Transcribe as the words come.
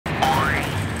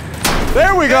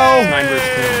There we go.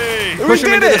 Hey! Push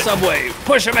him into the subway.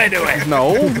 Push him into it.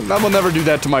 No, I will never do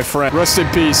that to my friend. Rest in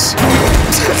peace.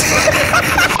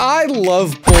 I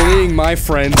love bullying my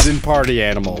friends in party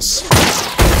animals.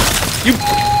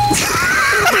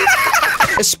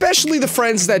 Especially the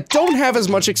friends that don't have as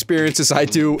much experience as I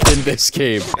do in this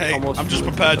game. Hey, I'm just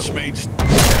prepared, Schmeech.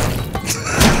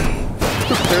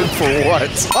 Prepared for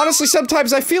what? Honestly,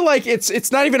 sometimes I feel like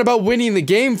it's not even about winning the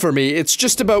game for me. It's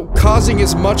just about causing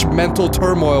as much mental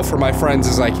turmoil for my friends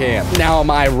as I can. Now, am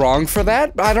I wrong for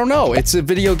that? I don't know. It's a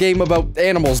video game about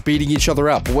animals beating each other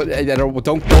up.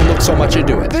 Don't look so much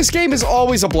into it. This game is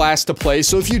always a blast to play,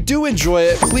 so if you do enjoy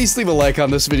it, please leave a like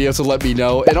on this video to let me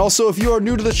know. And also, if you are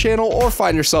new to the channel or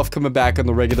find yourself coming back on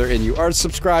the regular and you aren't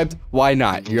subscribed, why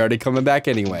not? You're already coming back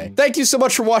anyway. Thank you so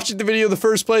much for watching the video in the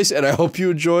first place, and I hope you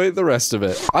enjoy the rest of it.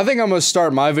 I think I'm gonna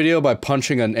start my video by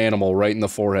punching an animal right in the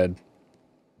forehead.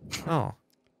 Oh.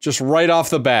 Just right off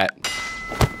the bat.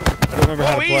 I don't remember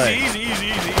how to play.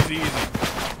 Easy.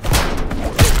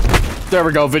 There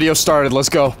we go, video started, let's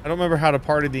go. I don't remember how to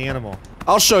party the animal.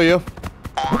 I'll show you.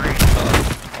 I'll get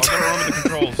around with the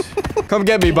controls. Come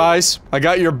get me, Bice. I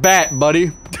got your bat,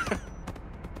 buddy.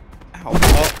 Oh,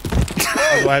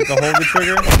 do I have to hold the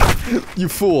trigger? You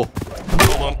fool.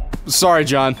 Hold on. Sorry,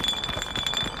 John.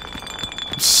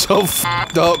 So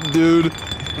f***ed up, dude.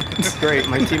 Great,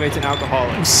 my teammate's an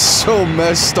alcoholic. So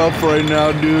messed up right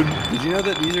now, dude. Did you know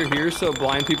that these are here so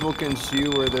blind people can see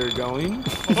where they're going?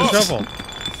 The shovel.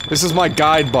 This is my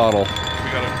guide bottle. We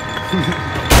got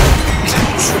it.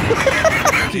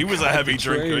 He was a heavy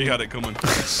drinker. He had it coming.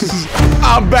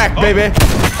 I'm back, baby.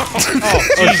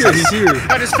 Oh, shit, he's here.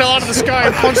 I just fell out of the sky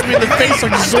and punched me in the face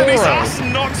like His Zorro. ass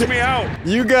knocked me out.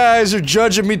 You guys are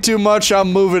judging me too much.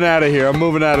 I'm moving out of here. I'm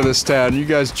moving out of this town. You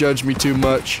guys judge me too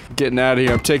much. I'm getting out of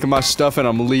here. I'm taking my stuff and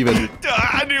I'm leaving.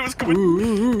 I knew it was coming.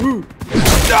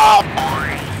 No!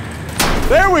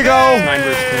 There we go.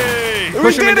 Hey!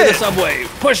 Push him did into the it. subway.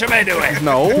 Push him into it.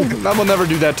 No, I will never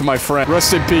do that to my friend.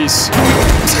 Rest in peace.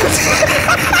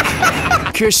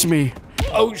 Kiss me.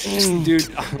 Oh, dude.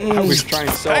 I was trying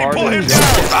so hard. pull him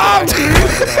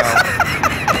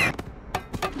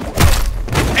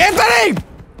Anthony!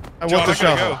 I want John, the I gotta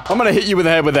shovel. go. I'm gonna hit you in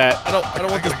the head with that. I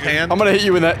don't want this pan. I'm gonna hit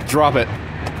you in that. Drop it.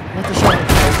 I want the shovel.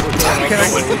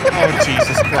 Oh,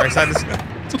 Jesus Christ.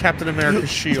 It's Captain America's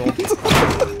shield.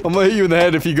 I'm gonna hit you in the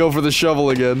head if you go for the shovel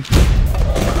again.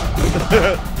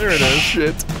 There it is.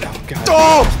 Shit. Oh, God.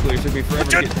 Oh! Please, took me forever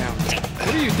to get down.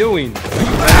 What are you doing? Watch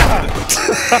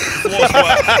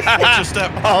your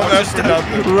step. Oh, that's for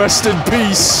nothing. Rest in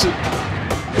peace.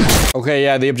 Okay,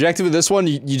 yeah, the objective of this one,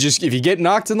 you just, if you get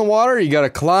knocked in the water, you gotta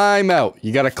climb out.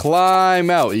 You gotta climb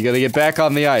out. You gotta get back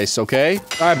on the ice, okay?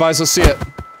 Alright, boys, let's see it.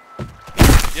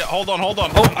 Yeah, hold on.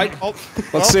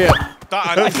 Let's see it.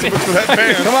 That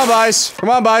pan. Come on, Bice. Come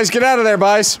on, Bice. Get out of there,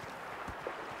 Bice.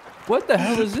 What the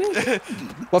hell is this?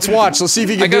 Let's watch. Let's see if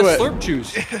you I can got do it. slurp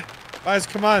juice. Guys,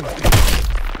 come on.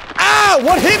 Ah!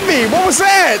 What hit me? What was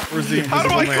that? Where's the How do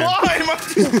invisible I man?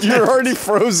 climb? You're already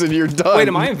frozen. You're done. Wait,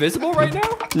 am I invisible right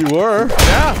now? You were.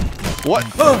 Yeah. What?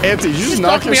 Anthony, you just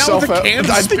knocked knocked me out yourself with a out. can of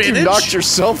I think you spinach. knocked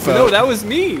yourself out. No, that was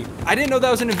me. I didn't know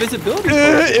that was an invisibility.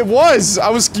 It was.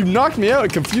 You knocked me out.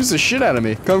 It confused the shit out of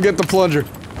me. Come get the plunger.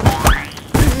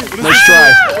 Nice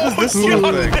try. What is this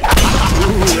little thing?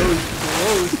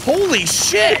 Holy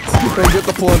shit! Come get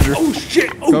the plunger. Oh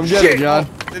shit! Oh Come get shit! it, John.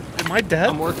 Am I dead?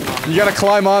 I'm working on it. You gotta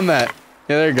climb on that.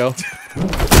 Yeah, there you go.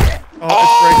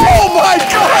 Oh, Oh my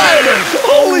god!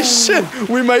 Holy shit!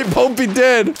 We might both be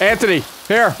dead. Anthony,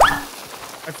 here.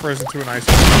 I froze into an ice.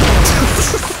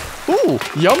 Ooh,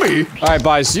 yummy. All right,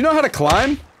 guys. Do you know how to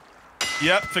climb?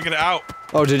 Yep, figured it out.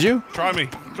 Oh, did you? Try me.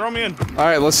 Throw me in. All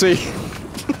right, let's see.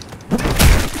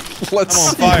 Let's I'm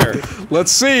on see. fire.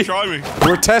 Let's see. Try me.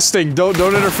 We're testing. Don't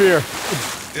interfere.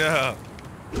 Yeah.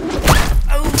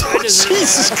 Oh,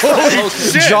 Jesus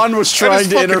Christ! shit. John was I trying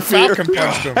just to fucking interfere. Falcon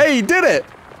punched him. Hey, he did it.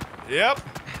 Yep.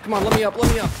 Come on, let me up,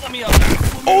 let me up, let me up.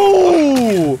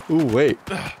 Oh! Ooh, wait.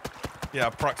 Yeah,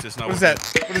 practice now. What is that?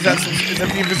 What is that? Is that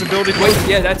the invisibility? Wait,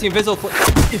 yeah, that's the invisible.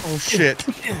 Oh shit.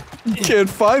 You can't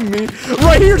find me.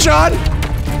 Right here, John.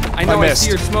 I know. I I missed. see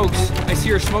your smokes. I see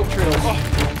your smoke trails.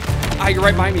 Ah, you're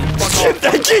right behind me. Fuck off.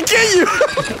 I can't get you.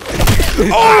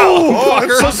 Oh, fucker.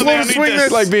 it's so Something slow I to need swing this.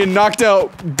 this. Like being knocked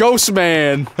out. Ghost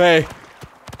man. Hey.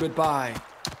 Goodbye.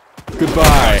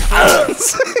 Goodbye.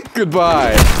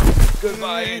 Goodbye.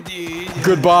 Goodbye, indeed.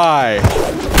 Goodbye.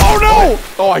 Oh no!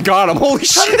 Oh, I got him. Holy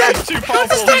shit. He's too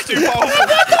powerful. He's too powerful.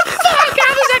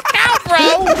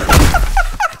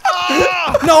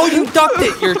 No, you ducked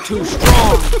it. You're too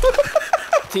strong.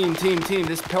 Team.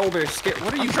 This polar bear's scared.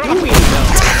 What are you doing?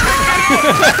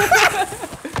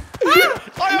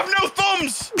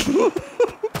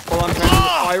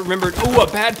 remembered. Ooh, a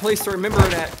bad place to remember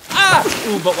it at. Ah!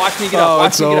 Ooh, but watch me get up.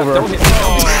 Watch it's me get over. up. Don't hit me.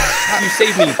 You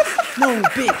saved me. No,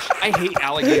 bitch. I hate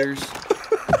alligators.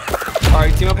 All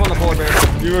right, team up on the polar bear.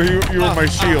 You were my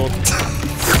shield.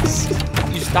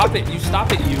 You stop it. You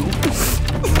stop it, you.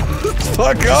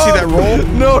 Fuck You off. see that roll?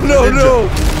 No, no, no.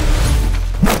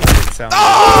 Sound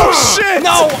Oh, shit.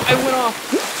 No, I went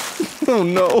off. Oh,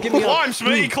 no. Give me Climb,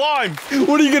 Smitty, climb.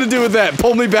 What are you going to do with that?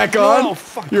 Pull me back on? No,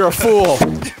 fuck. You're a fool.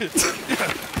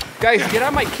 Guys, get out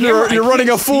of my camera. You're running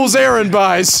a fool's errand,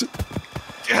 Bice.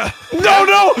 No,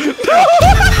 no. No.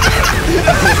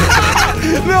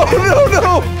 No, no,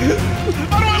 no.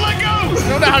 How do I let go? I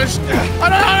don't know how to.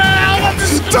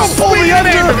 Don't pull me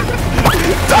under.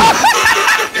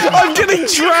 I'm getting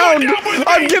drowned.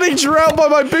 I'm getting drowned by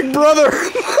my big brother.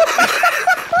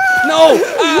 No!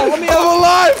 Let me I'm out!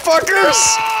 alive, fuckers.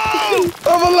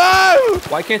 I'm alive.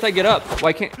 Why can't I get up?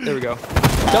 Why can't? There we go.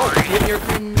 Don't hit your.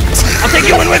 I'll take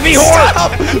you in with me, whore!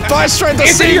 Stop. Bice tried the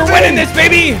Anthony, same you're thing. winning this,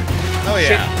 baby! Oh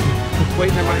yeah.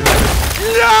 Wait, never mind.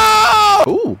 No!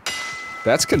 Ooh,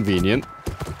 that's convenient.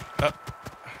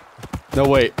 No,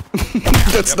 wait.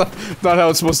 That's not how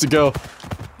it's supposed to go.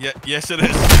 Yeah, yes it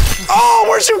is. Oh,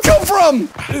 where'd you come from?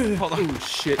 Hold on. Ooh,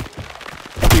 shit.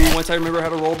 Ooh, once I remember how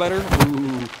to roll better.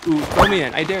 Ooh, throw me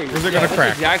in. I dare you. Where's it gonna that's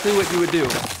crack? Exactly what you would do.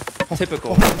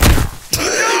 Typical. No,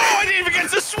 I didn't even get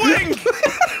to swing.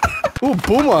 Ooh,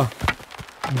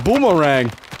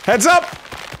 boomerang. Heads up.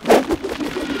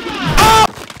 Ah!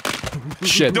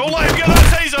 Shit. Don't let him get that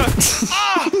taser.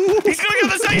 Ah, he's gonna get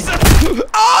the taser.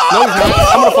 No, he's not.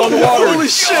 I'm gonna fall in the water. Holy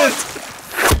shit!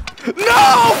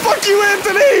 No! Fuck you,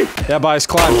 Anthony! Yeah, Bice,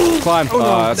 climb. Climb.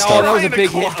 That's No, tough. that was a big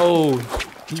hit. Oh.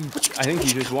 I think he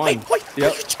just won.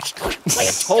 Yep.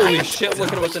 Holy shit,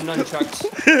 look at it with the nunchucks.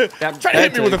 Try to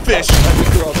hit me with a fish.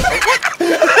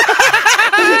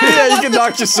 Yeah, you can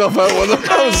knock yourself out with him.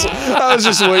 I was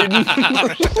just waiting.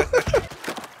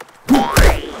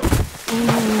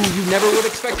 Ooh, you never would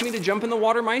expect me to jump in the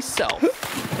water myself.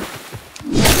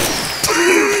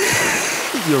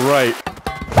 You're right.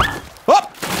 Oh!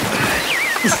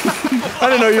 I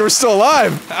didn't know you were still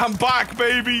alive. I'm back,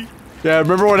 baby. Yeah,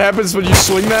 remember what happens when you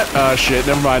swing that? Shit,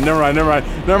 never mind. No, no!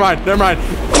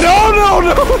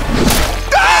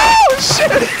 Oh,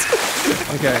 shit!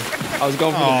 Okay, I was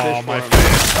going for the fish my for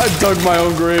him. I dug my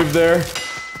own grave there.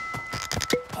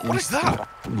 What is that?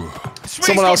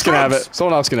 Someone else can have it.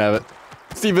 Someone else can have it.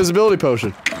 It's the invisibility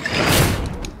potion.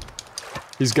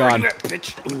 He's gone.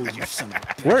 Bitch. Ooh, you son of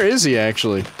a- Where is he,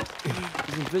 actually?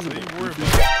 He's invisible.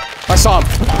 I saw him.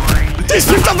 He's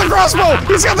picked up the crossbow!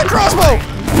 He's got the crossbow!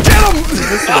 Get him!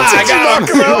 I got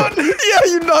him. Out? Yeah,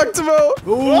 you knocked him out.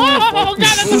 Oh, God,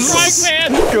 that's a frying pan.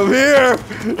 Come here.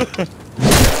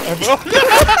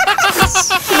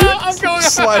 I'm going.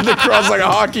 Sliding across like a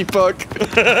hockey puck.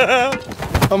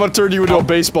 I'm gonna turn you into a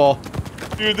baseball.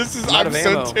 Dude, this is. Out I'm of so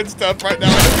ammo. tensed up right now.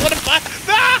 I just want to fly.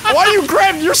 Why you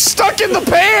grabbing? You're stuck in the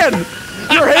pan.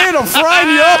 Your hand, I'm frying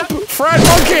you up. Fried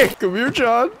monkey. Come here,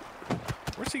 John.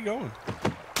 Where's he going?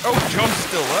 Oh, John's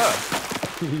still there.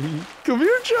 Come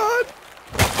here, John.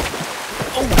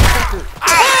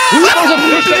 Who throws a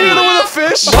fish Did at you me? know with a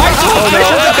fish? Why do you fish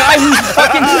at the guy who's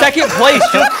fucking second place?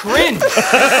 You cringe.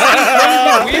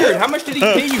 That's weird. How much did he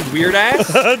pay you, weird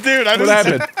ass? Dude, I What just.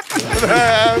 happened?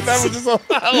 That was just a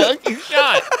lucky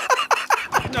shot.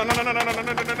 No,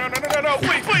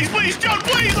 please, John,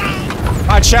 please.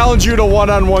 I challenge you to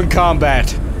one-on-one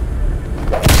combat.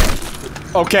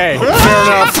 Okay, fair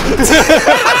enough.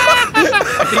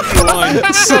 You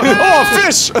won. So, oh, a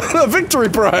fish! A victory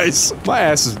prize! My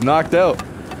ass is knocked out.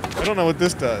 I don't know what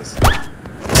this does.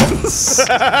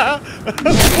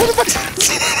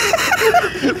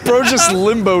 Bro just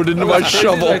limboed into my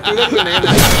shovel. I threw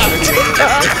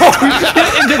that banana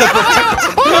into the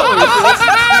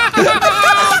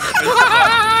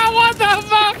What the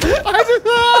fuck?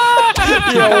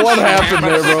 Yeah, what happened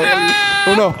there, bro?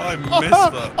 Oh no. I missed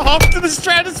that. Off to the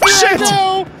stratosphere. Shit!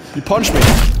 No. You punched me.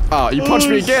 Oh, you punched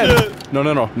me again. shit. No.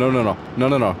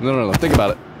 Think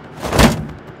about it.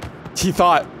 He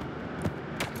thought.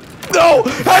 No!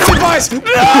 That's advice! No!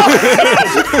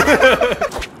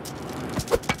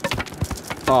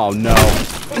 Oh no.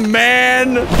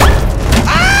 Man!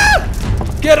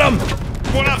 Get him!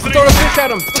 One after Throw the fish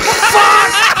at him.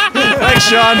 Thanks,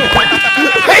 Sean.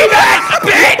 Payback,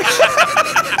 bitch!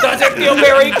 Doesn't feel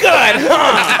very good,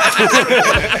 huh?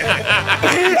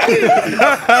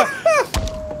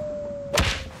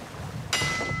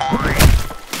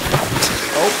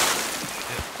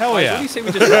 Hell What do yeah. you say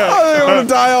we just I think I'm gonna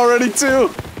die already too.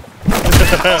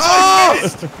 Oh!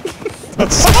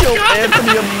 Let's kill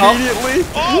Anthony immediately.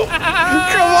 Come on,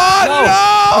 No! no!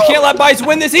 I can't let Bice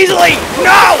win this easily!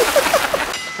 No!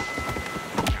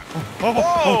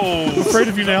 I'm afraid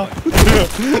of you now.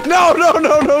 No.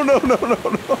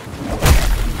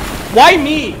 Why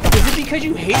me? Is it because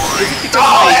you hate? Is it because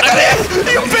Oh, Anthony!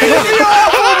 You beat me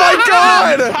up! Oh my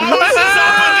god!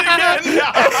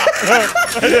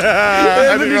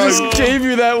 Anthony just gave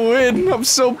you that win. I'm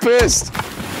so pissed.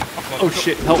 Oh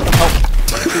shit! Help!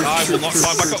 I will not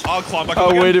climb back up. I'll climb back up I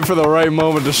again. waited for the right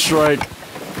moment to strike.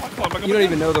 I'll climb back up You don't again.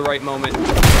 even know the right moment.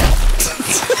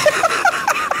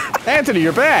 Anthony,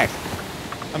 you're back.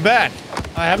 I'm back.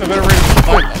 I have a better range to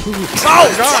fight. Oh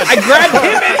God! I grabbed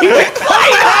him and he went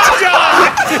flying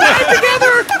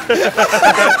together.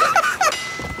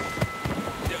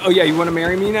 Oh yeah, you want to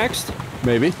marry me next?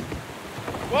 Maybe.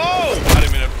 Whoa! I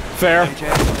didn't mean to. Fair.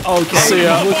 Okay. See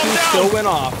ya. Look who still went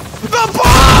off.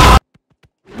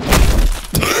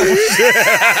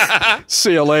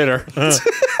 See you later.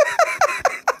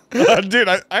 Dude,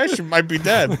 I actually might be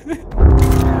dead.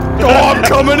 Oh, I'm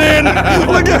coming in!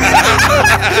 Look at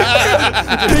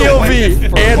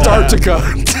POV, Antarctica.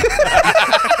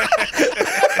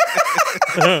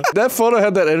 That photo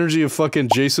had that energy of fucking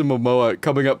Jason Momoa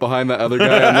coming up behind that other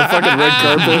guy on the fucking red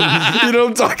carpet. You know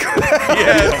what I'm talking about?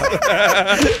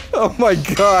 Yes. Oh my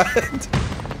god.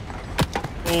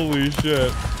 Holy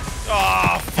shit.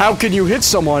 How can you hit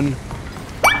someone?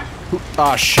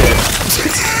 Ah, shit.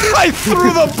 I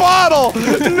threw the bottle!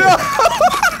 No!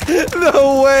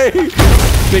 No way!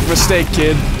 Big mistake,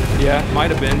 kid. Yeah, might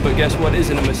have been, but guess what?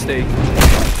 Isn't a mistake.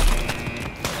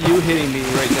 You hitting me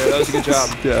right there. That was a good job.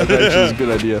 Yeah, that actually was a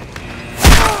good idea.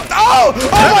 Oh!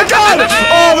 Oh my god!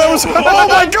 Oh, that was. Oh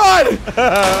my god!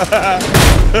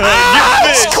 Ah!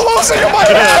 It's closing on my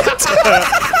head!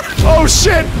 Oh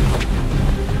shit!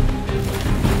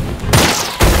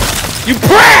 You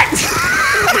brat!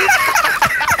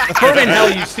 Burn in hell,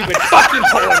 you stupid fucking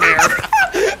polar bear!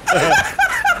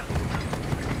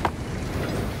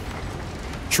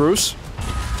 Truce?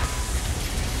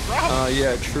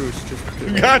 Yeah, truce. Just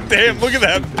God damn, look at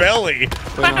that belly.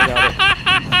 put on about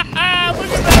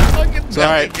It's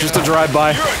alright, just a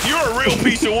drive-by. You're a real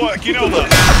piece of work, you know that.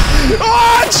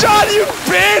 Oh, John, you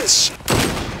bitch!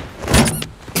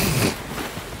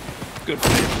 it. Good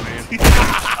fish, man.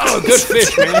 Oh, good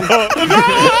fish, man.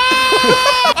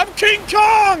 I'm King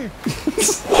Kong!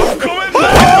 Come in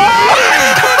there.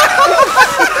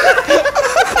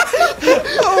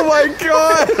 Oh my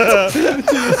god!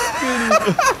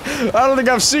 I don't think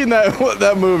I've seen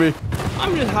that movie.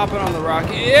 I'm just hopping on the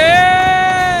rocket.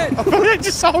 Yeah! I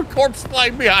just saw a corpse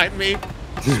flying behind me.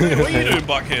 What are you doing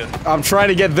back here? I'm trying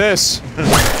to get this.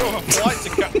 Oh, a flight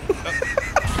to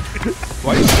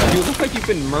Why you look like you've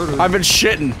been murdered? I've been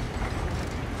shitting.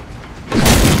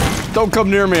 Don't come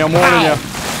near me, I'm warning you.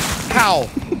 How?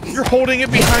 You're holding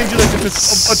it behind you like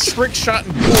it's a trick shot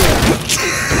and boom.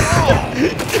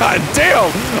 God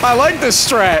damn! I like this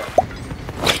strat.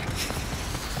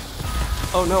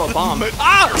 Oh no, a bomb.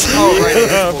 Ah! Oh, right,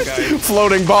 invisible guy.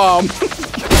 Floating bomb.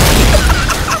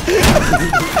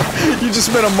 You just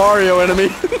met a Mario enemy.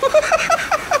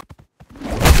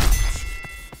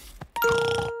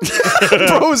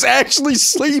 Bro's actually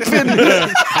sleeping.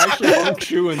 Actually, I'm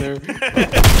chewing there.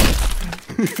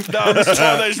 No, this is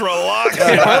one of those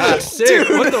relaxing. I look sick.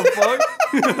 What the fuck?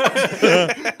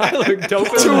 I look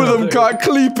dope. as Two of them hell. got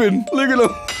cleeping. Look at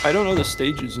them. I don't know the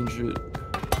stages and shit.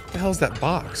 What the hell's that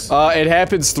box? It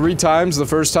happens 3 times. The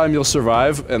first time you'll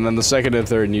survive, and then the second and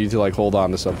third you need to like hold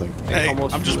on to something. Hey,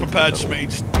 Almost I'm just flew prepared into to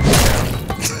meet.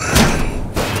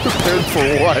 Prepared for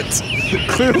what?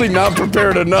 Clearly not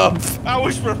prepared enough. I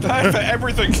was prepared for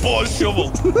everything but a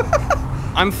shovel.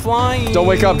 I'm flying. Don't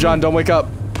wake up, John. Don't wake up.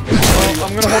 Well,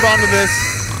 I'm gonna hold on to this.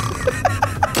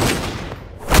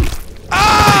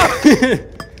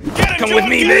 Get him, Come John, with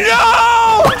me, get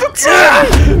bitch.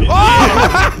 him.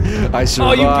 I Oh,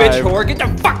 survived. you bitch whore. Get the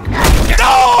fuck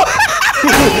out.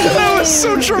 That was so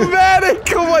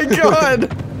dramatic. Oh my god.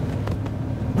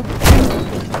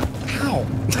 How?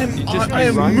 You just I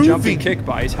am run, jump, moving. and kick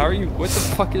buys. How are you? What the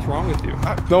fuck is wrong with you?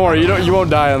 Don't worry. You won't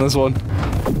die on this one.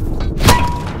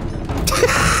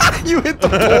 You hit the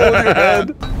pole with your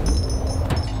head.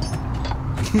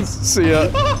 See ya.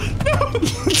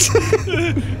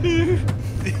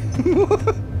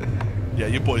 Yeah,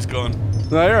 your boy's gone.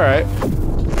 No, you're alright.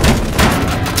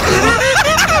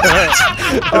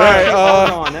 Alright, Hold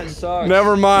on, that sucks.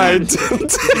 never mind.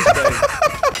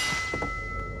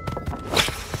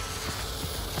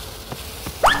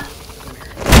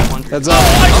 That's all.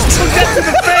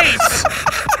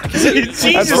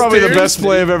 That's probably the best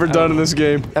play I've ever done in this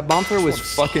game. That bomb throw was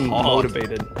fucking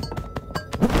motivated.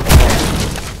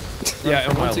 Yeah,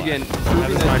 and once again,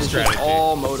 proving is my that it's just strategy.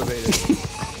 all motivated.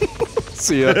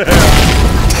 See ya.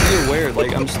 I'm aware,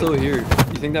 like, I'm still here.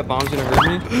 You think that bomb's gonna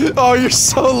hurt me? Oh, you're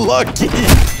so lucky.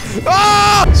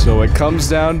 Ah! So it comes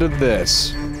down to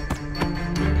this.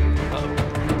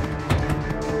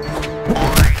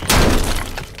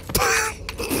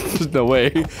 There's no way.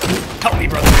 Help me,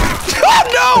 brother.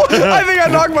 Oh no! I think I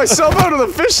knocked myself out of the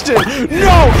fish stick.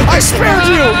 No! I spared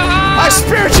you! I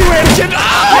spared you, Anakin!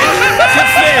 Good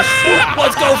fish!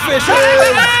 Let's go, fishes!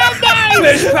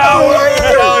 Fish power!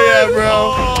 Oh yeah,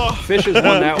 bro. Fishes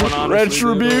won that one, honestly.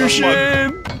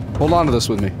 Retribution! Hold on to this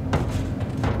with me.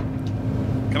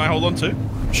 Can I hold on too?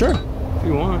 Sure. If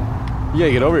you want. You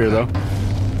gotta get over here, though.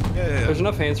 Yeah. There's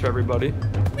enough hands for everybody.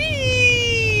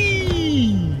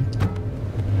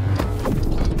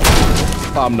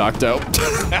 I'm knocked out.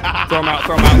 Throw him out,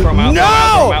 throw him out, throw him out.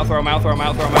 No! Throw him out, throw him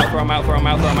out, throw him out, throw him out, throw him out, throw him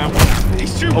out, throw him out.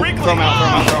 He's too Oh, wrinkly. throw him out, throw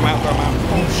him out, throw him out, throw him out.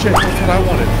 Oh shit, that's what I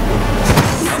wanted.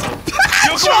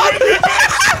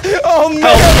 Oh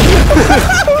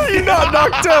man! You're not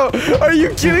knocked out! Are you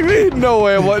kidding me? No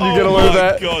way I'm letting you get away with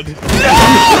that. God.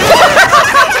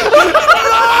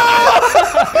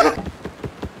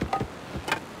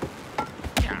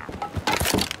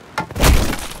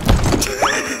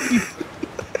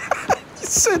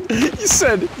 You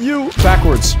said, you.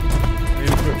 Backwards. Maybe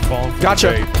quit falling for Gotcha.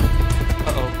 the bait.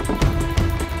 Uh-oh.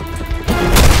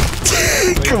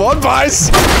 Come on, Bice!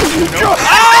 Go.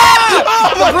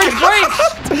 The bridge breaks!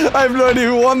 I have no idea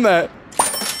who won that.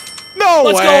 No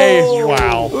Let's way! go!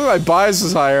 Wow. Ooh, my bias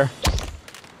is higher.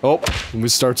 Oh, it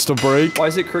starts to break. Why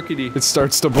is it crookedy? It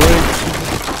starts to break.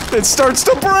 It starts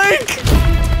to break!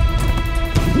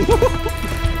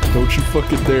 Don't you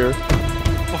fucking dare.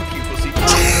 Fuck you, pussy.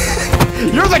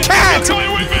 You're the cat!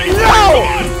 Come with me. No!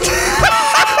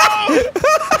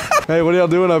 Hey, what are y'all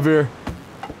doing up here?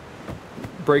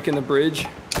 Breaking the bridge.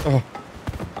 Oh.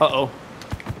 Uh-oh.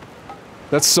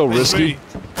 That's so It's risky. me.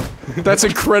 That's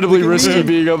incredibly risky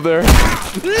being up there.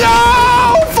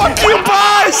 No! Fuck you,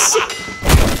 Bice!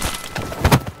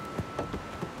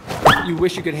 You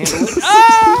wish you could handle it?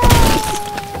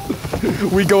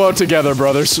 We go out together,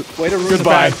 brothers. Way to ruin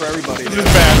Goodbye. the bag for everybody. This is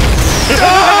bad.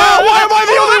 Ah, why am I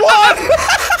the only one?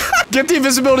 Get the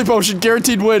invisibility potion,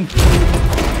 guaranteed win.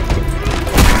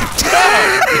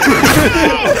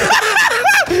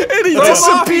 And he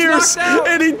disappears.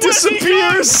 And he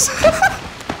disappears.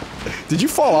 Did you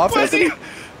fall off, Where's he? Anthony?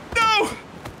 No!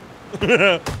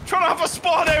 Trying to have a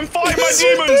spot and fight my He's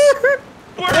demons! there.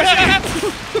 Where is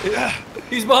he?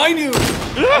 He's behind you!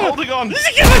 I'm holding on.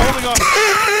 Holding on.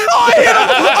 Oh,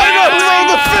 I got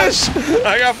the fish.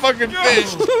 I got fucking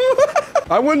fish.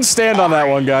 I wouldn't stand on that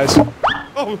one, guys.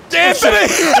 Oh, Anthony!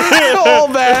 all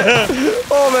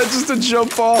that just to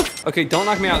jump off. Okay, don't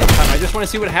knock me out this time. I just want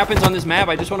to see what happens on this map.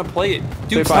 I just want to play it.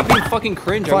 Dude, Okay, stop fine. being fucking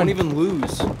cringe. I Fine. won't even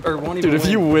lose. Or won't even Dude, if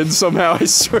win. you win somehow, I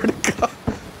swear to God.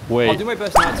 I'll Wait. do my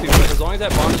best not to, but as long as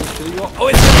that bomb doesn't kill you all. Oh,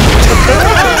 it's.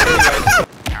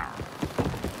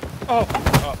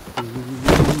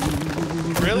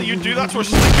 really? You do that to a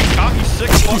sleeping cat, you sick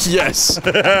fuck? Yes.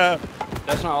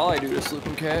 That's not all I do to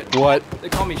Sleeping Cat. What? They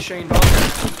call me Shane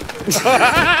Dawson.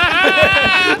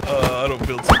 I don't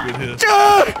feel too good here. It's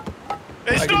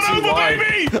I can not see over, why.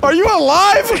 baby! Are you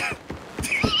alive?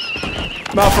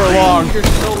 Not for long. You're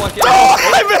so lucky. Oh,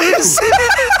 I missed!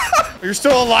 You're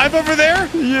still alive over there?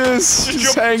 Yes, Just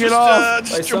just jump- hanging just, off. By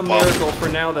Just some jump off. miracle for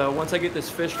now, though. Once I get this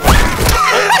fish. Oh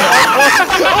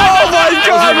my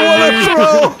God, what a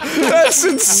throw! That's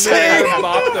insane!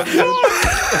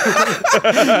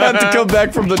 I had to come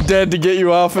back from the dead to get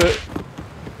you off it.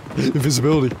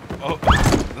 Invisibility. Oh,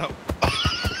 no.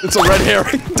 It's a red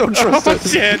herring. Don't trust Oh it.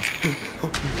 shit.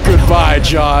 Goodbye,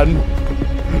 John.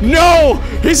 No!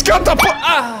 He's got the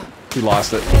He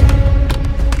lost it.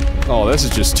 Oh, this is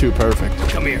just too perfect.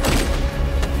 Come here.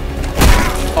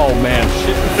 Oh, man.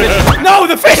 No,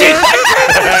 the fishes!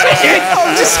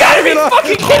 Oh, just gotta be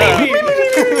fucking kidding me!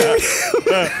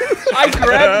 I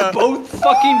grabbed both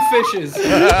fucking fishes.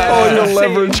 Oh, your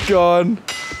leverage gone.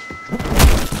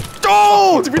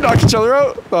 Oh! Did we knock each other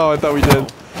out? Oh, I thought we did.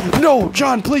 No,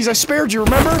 John, please, I spared you,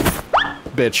 remember?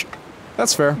 Bitch.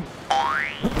 That's fair.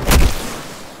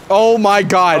 Oh my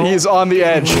God, he is on the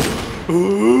edge.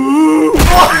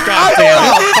 God damn it. I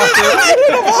hit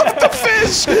him off the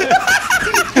fish!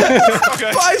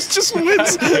 Okay. Pies just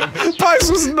wins. Pies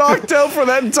was knocked out for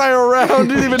that entire round.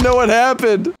 Didn't even know what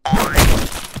happened.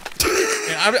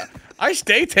 I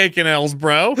stay taking L's,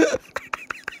 bro.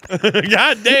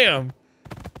 God damn.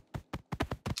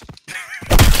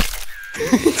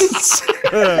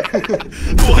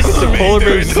 What's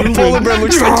the polar bear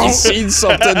looks like he's seen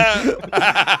something.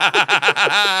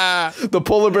 The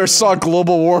polar bear saw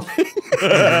global warming.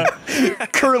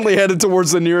 Currently headed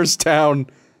towards the nearest town.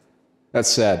 That's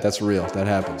sad. That's real. That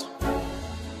happens.